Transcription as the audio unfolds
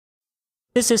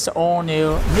This is all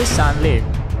new Nissan Leaf.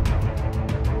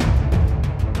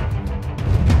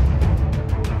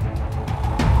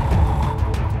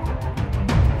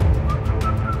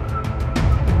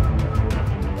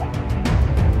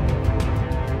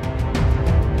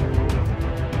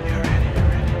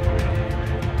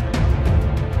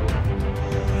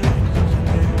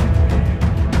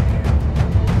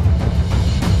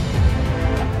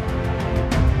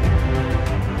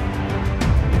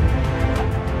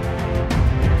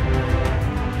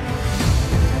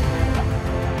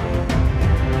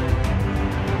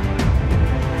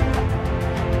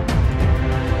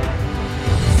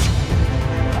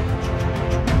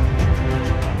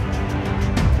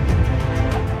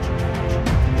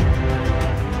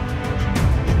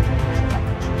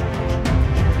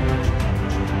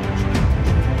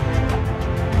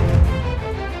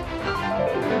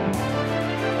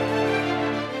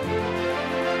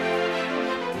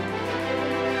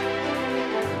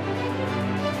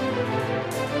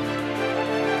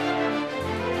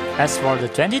 As for the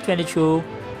 2022,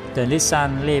 the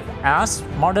Nissan Leaf S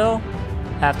model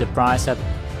have the price of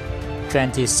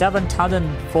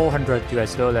 $27,400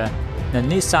 US. The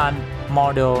Nissan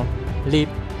model Leaf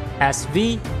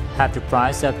SV have the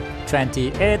price of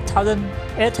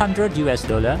 $28,800 US.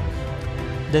 The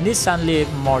Nissan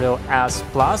Leaf model S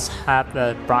Plus have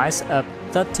a price of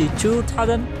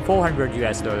 $32,400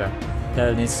 US.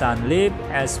 The Nissan Leaf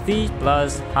SV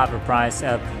Plus have a price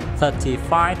of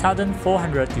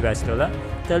 $35,400 US.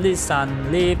 The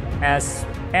Nissan Leaf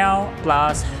SL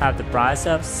Plus have the price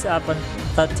of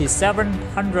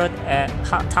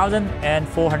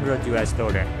 $37,400 US.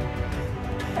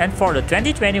 And for the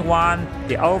 2021,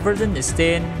 the old version is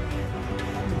still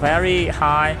very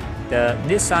high. The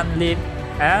Nissan Leaf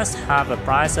S have a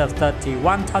price of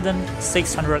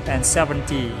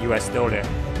 $31,670 US.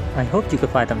 I hope you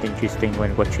could find something interesting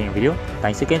when watching the video.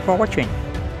 Thanks again for watching.